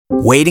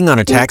Waiting on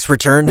a tax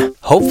return?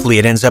 Hopefully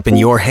it ends up in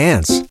your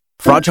hands.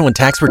 Fraudulent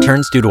tax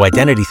returns due to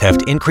identity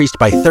theft increased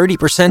by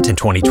 30% in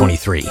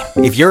 2023.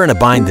 If you're in a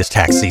bind this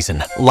tax season,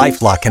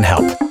 LifeLock can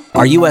help.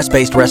 Our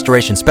U.S.-based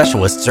restoration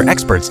specialists are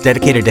experts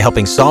dedicated to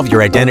helping solve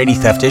your identity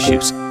theft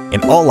issues.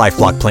 And all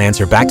LifeLock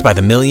plans are backed by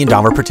the $1 Million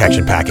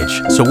Protection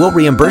Package. So we'll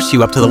reimburse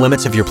you up to the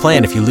limits of your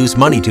plan if you lose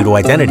money due to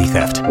identity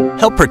theft.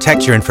 Help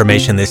protect your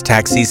information this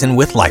tax season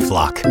with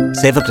LifeLock.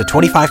 Save up to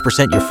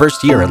 25% your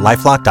first year at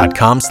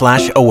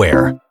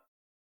LifeLock.com/aware.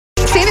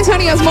 San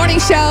Antonio's morning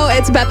show.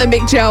 It's Beth and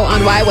Big Joe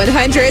on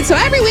Y100. So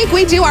every week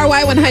we do our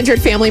Y100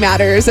 Family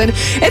Matters, and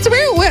it's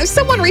where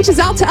someone reaches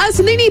out to us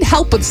and they need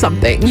help with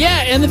something.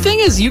 Yeah, and the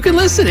thing is, you can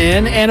listen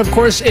in, and of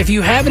course, if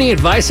you have any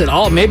advice at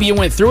all, maybe you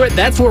went through it,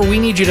 that's where we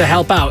need you to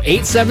help out.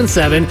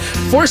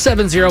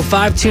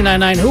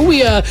 877-470-5299. Who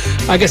we,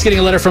 I guess, getting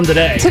a letter from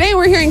today? Today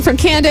we're hearing from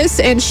Candace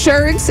in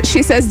Shirts.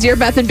 She says, Dear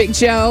Beth and Big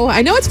Joe,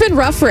 I know it's been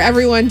rough for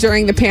everyone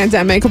during the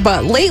pandemic,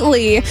 but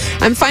lately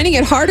I'm finding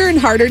it harder and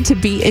harder to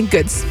be in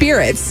good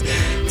spirits.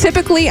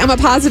 Typically, I'm a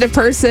positive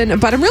person,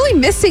 but I'm really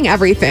missing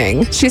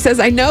everything. She says,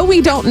 I know we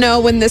don't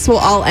know when this will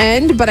all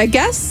end, but I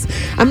guess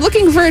I'm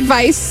looking for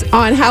advice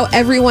on how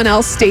everyone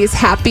else stays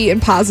happy and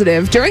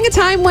positive during a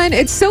time when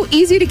it's so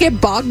easy to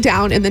get bogged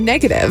down in the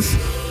negative.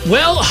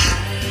 Well,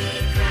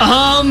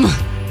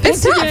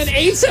 It's once tough. again,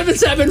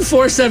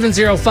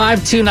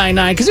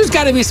 877-470-5299, because there's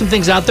got to be some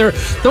things out there.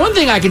 The one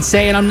thing I can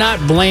say, and I'm not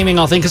blaming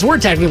all things, because we're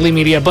technically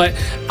media, but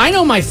I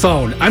know my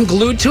phone. I'm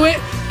glued to it,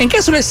 and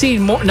guess what I see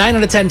 9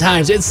 out of 10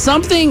 times? It's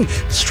something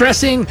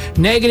stressing,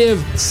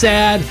 negative,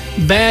 sad,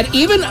 bad.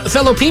 Even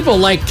fellow people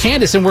like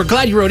Candace, and we're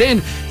glad you wrote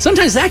in,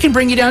 sometimes that can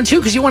bring you down, too,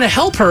 because you want to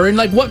help her, and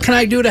like, what can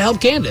I do to help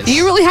Candace?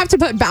 You really have to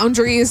put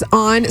boundaries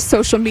on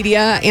social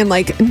media and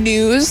like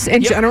news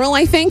in general,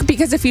 I think,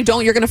 because if you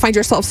don't, you're going to find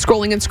yourself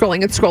scrolling,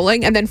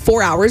 and then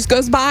 4 hours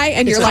goes by,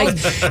 and you're like,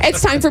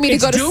 it's time for me to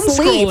go to doom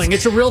sleep. Scrolling.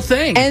 It's a real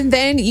thing. And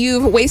then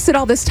you've wasted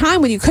all this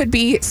time when you could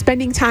be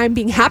spending time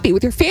being happy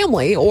with your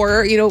family,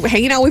 or, you know,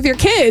 hanging out with your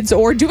kids,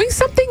 or doing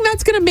something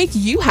that's going to make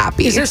you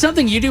happy. Is there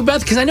something you do,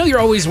 Beth? Because I know you're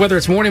always, whether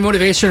it's morning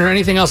motivation or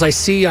anything else I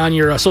see on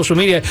your social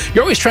media,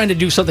 you're always trying to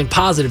do something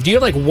positive. Do you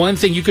have like one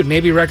thing you could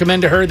maybe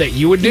recommend to her that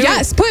you would do?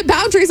 Yes, put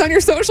boundaries on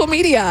your social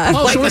media.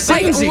 Oh, so we're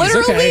saying these.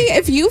 Literally, Okay.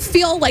 if you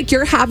feel like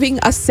you're having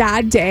a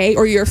sad day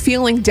or you're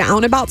feeling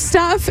down about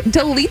stuff,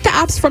 delete the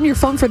apps from your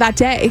phone for that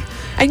day.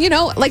 And, you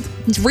know, like,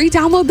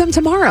 re-download them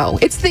tomorrow.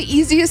 It's the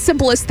easiest,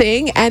 simplest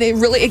thing, and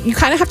you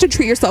kind of have to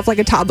treat yourself like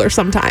a toddler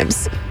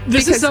sometimes.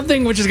 This is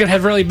something which is going to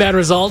have really bad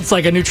results,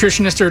 like a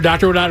nutritionist or a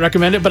doctor would not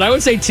recommend it, but I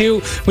would say,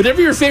 too,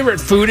 whatever your favorite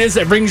food is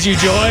that brings you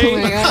joy. Oh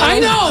my God. I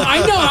know.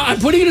 I'm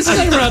putting a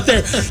disclaimer out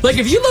there. Like,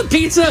 if you love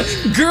pizza,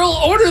 girl,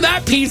 order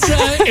that pizza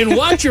and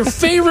watch your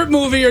favorite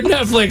movie or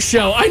Netflix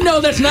show. I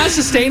know that's not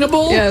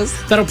sustainable. Yes.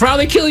 That'll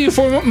probably kill you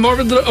for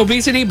morbid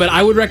obesity, but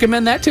I would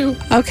recommend that, too.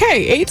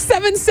 Okay,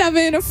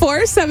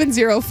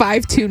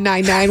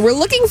 877-470-5299. We're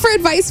looking for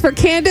advice for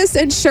Candace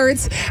and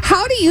Shirts.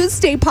 How do you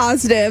stay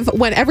positive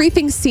when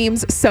everything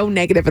seems so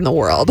negative in the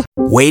world?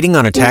 Waiting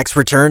on a tax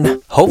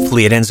return?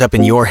 Hopefully it ends up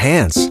in your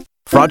hands.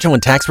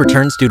 Fraudulent tax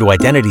returns due to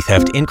identity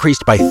theft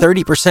increased by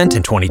 30%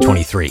 in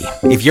 2023.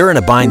 If you're in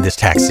a bind this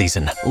tax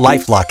season,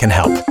 LifeLock can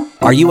help.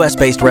 Our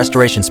U.S.-based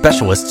restoration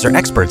specialists are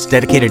experts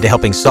dedicated to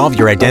helping solve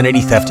your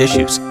identity theft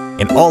issues.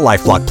 And all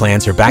LifeLock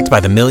plans are backed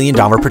by the $1 Million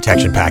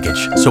Protection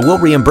Package. So we'll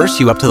reimburse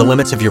you up to the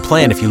limits of your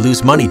plan if you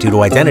lose money due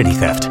to identity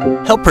theft.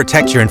 Help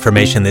protect your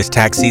information this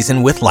tax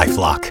season with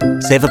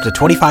LifeLock. Save up to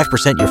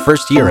 25% your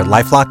first year at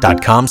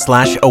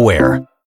LifeLock.com/aware.